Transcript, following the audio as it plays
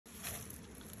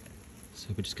So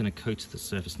we're just going to coat the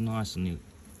surface nice and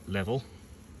level,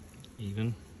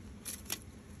 even.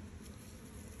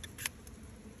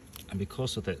 And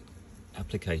because of the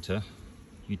applicator,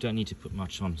 you don't need to put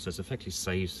much on, so it's effectively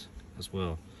saves as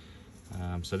well.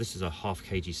 So this is a 1/2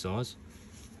 kg size,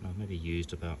 and I've maybe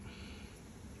used about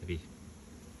maybe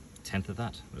 1/10 of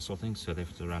that sort of thing, so they're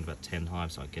around about 10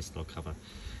 hives, so I guess they'll cover.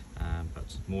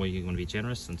 But more you want to be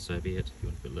generous, and so be it. If you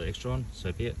want to put a little extra on,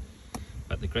 so be it.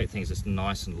 But the great thing is it's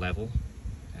nice and level,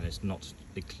 and it's not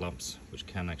big clumps, which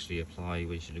can actually apply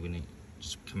usually when it's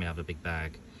just coming out of a big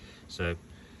bag. So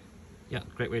yeah,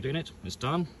 great way of doing it. It's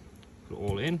done. Put it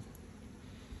all in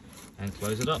and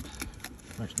close it up.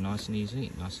 Right, nice and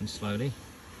easy, nice and slowly.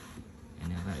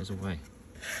 And now that is away.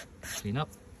 Clean up,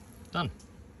 done.